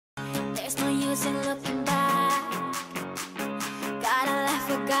sense in looking back. Gotta laugh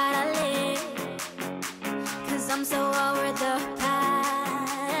or gotta live, 'cause I'm so over the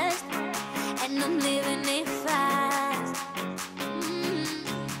past, and I'm living it fast.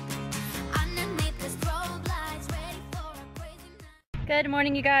 Underneath the strobe lights, ready for a crazy night. Good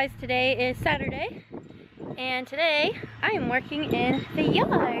morning, you guys. Today is Saturday, and today I am working in the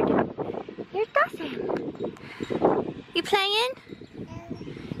yard. There's Dawson. You playing?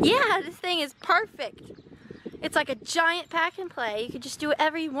 Yeah, this thing is perfect. It's like a giant pack and play. You can just do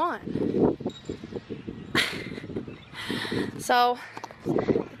whatever you want. So,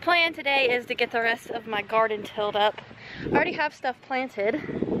 the plan today is to get the rest of my garden tilled up. I already have stuff planted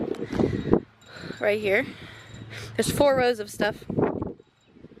right here. There's 4 rows of stuff.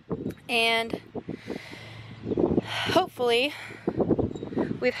 And hopefully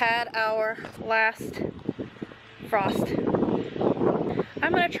we've had our last frost.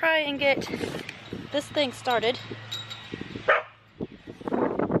 I'm gonna try and get this thing started.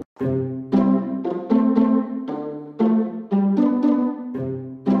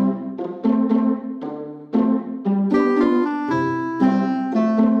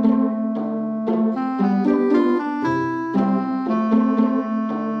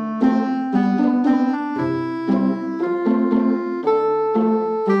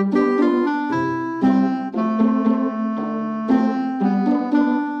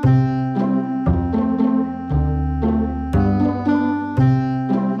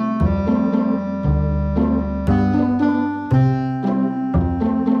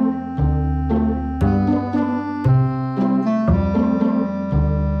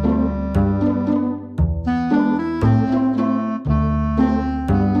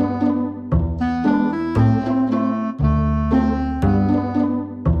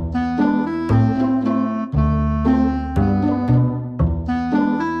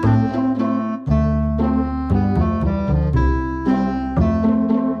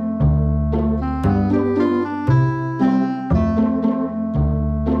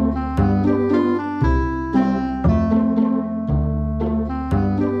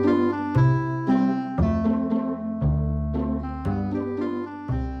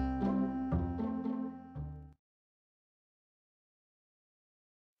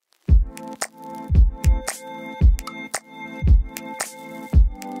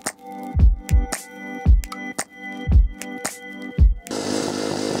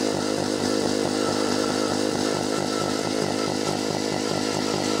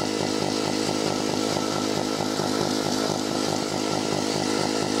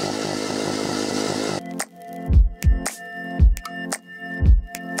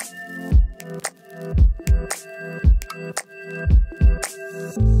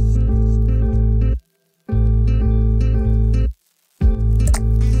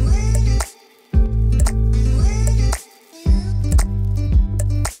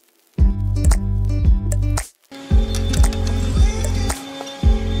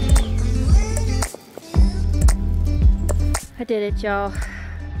 I did it, y'all.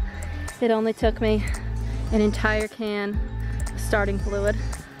 It only took me an entire can of starting fluid,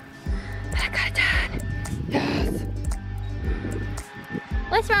 but I got it done. Yes.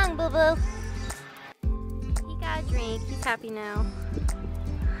 What's wrong, boo-boo? He got a drink. He's happy now.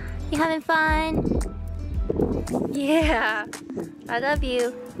 You having fun? Yeah. I love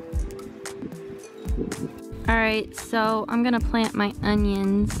you. Alright, so I'm gonna plant my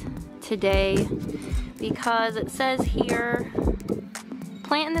onions today because it says here,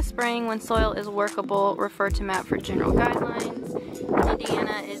 plant in the spring when soil is workable, refer to map for general guidelines.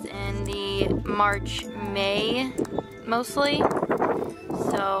 Indiana is in the March, May mostly,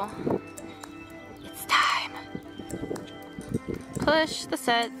 so it's time. Push the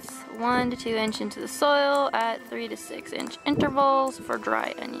sets 1 to 2 inch into the soil at 3 to 6 inch intervals for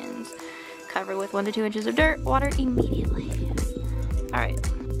dry onions. Cover with 1 to 2 inches of dirt, water immediately. Alright.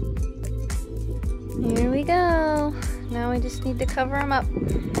 Here we go. Now we just need to cover them up.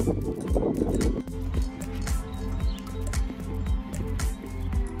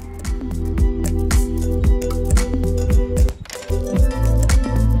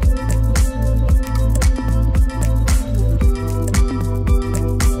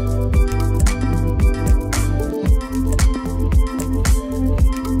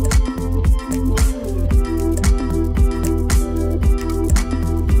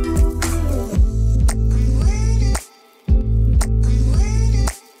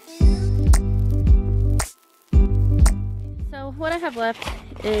 What I have left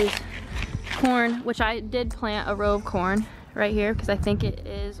is corn, which I did plant a row of corn right here because I think it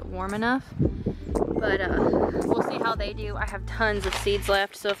is warm enough, but we'll see how they do. I have tons of seeds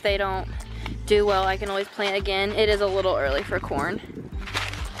left, so if they don't do well, I can always plant again. It is a little early for corn.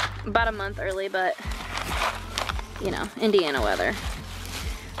 About a month early, but you know, Indiana weather.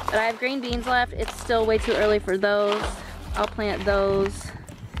 But I have green beans left. It's still way too early for those. I'll plant those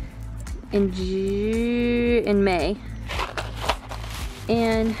in May.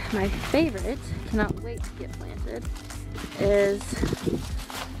 And my favorite, cannot wait to get planted, is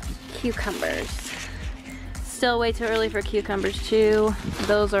cucumbers. Still way too early for cucumbers too.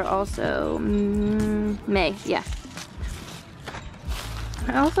 Those are also May, yeah.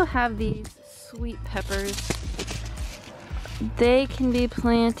 I also have these sweet peppers. They can be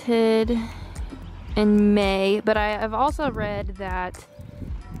planted in May, but I've also read that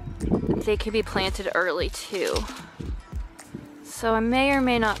they could be planted early too. So I may or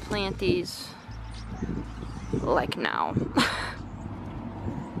may not plant these like now.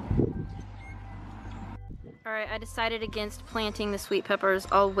 Alright, I decided against planting the sweet peppers.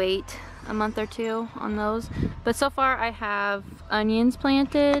 I'll wait a month or two on those. But so far I have onions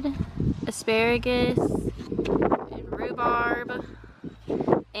planted, asparagus, and rhubarb,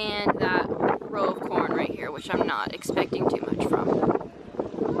 and that row of corn right here, which I'm not expecting too much from.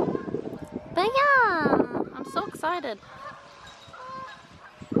 But yeah, I'm so excited.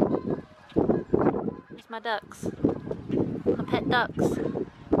 There's my ducks. My pet ducks.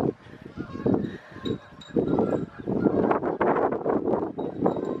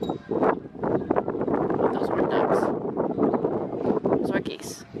 Those weren't ducks. Those are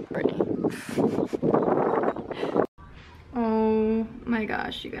geese, Brittany. Oh my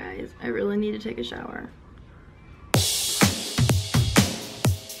gosh, you guys. I really need to take a shower.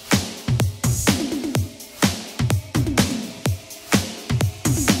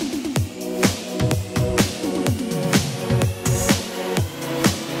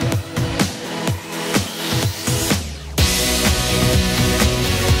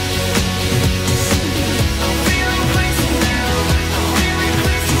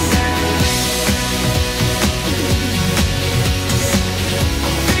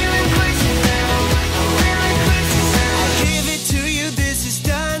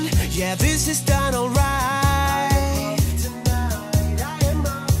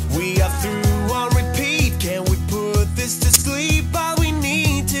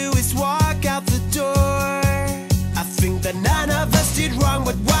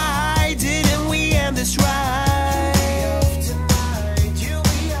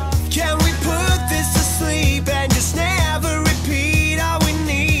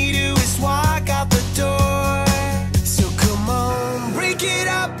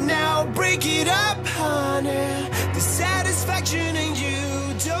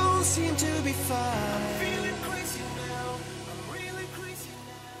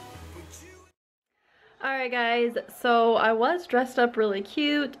 Alright guys, so I was dressed up really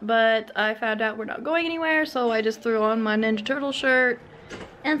cute, but I found out we're not going anywhere, so I just threw on my Ninja Turtle shirt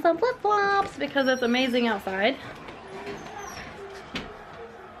and some flip-flops because it's amazing outside.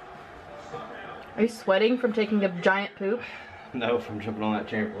 Are you sweating from taking a giant poop? No, from jumping on that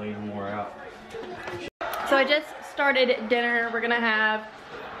trampoline. I'm wore out. So I just started dinner. We're gonna have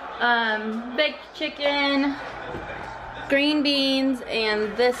baked chicken, green beans,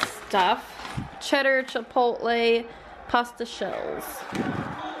 and this stuff. Cheddar chipotle pasta shells.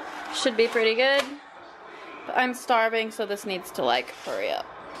 Should be pretty good. But I'm starving, so this needs to like hurry up.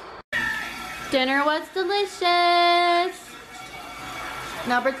 Dinner was delicious.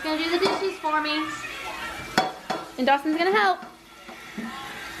 Now Bert's gonna do the dishes for me. And Dawson's gonna help.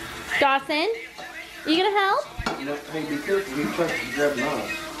 Dawson, you gonna help? You know, hey, be careful. You try to grab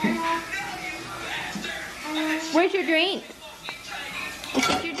knives. Where's your drink?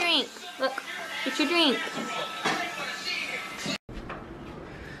 Get your drink. Look, get your drink.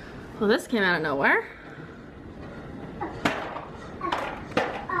 Well, this came out of nowhere.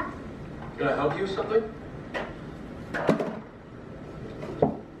 Can I help you with something?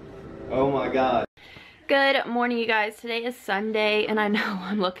 Oh my God. Good morning, you guys. Today is Sunday, and I know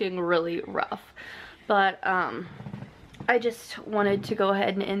I'm looking really rough, but I just wanted to go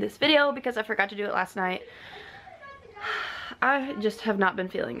ahead and end this video because I forgot to do it last night. I just have not been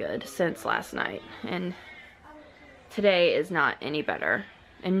feeling good since last night, and today is not any better.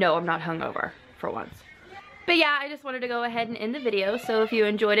 And no, I'm not hungover for once. But yeah, I just wanted to go ahead and end the video, so if you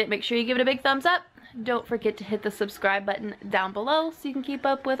enjoyed it, make sure you give it a big thumbs up. Don't forget to hit the subscribe button down below so you can keep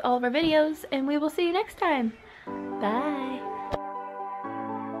up with all of our videos, and we will see you next time. Bye.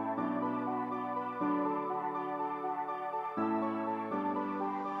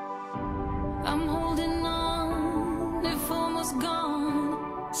 I'm holding on, if almost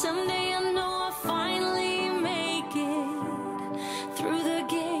gone. Someday I know I'll finally make it through the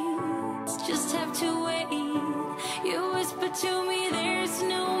gates. Just but to me there's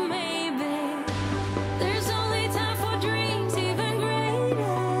no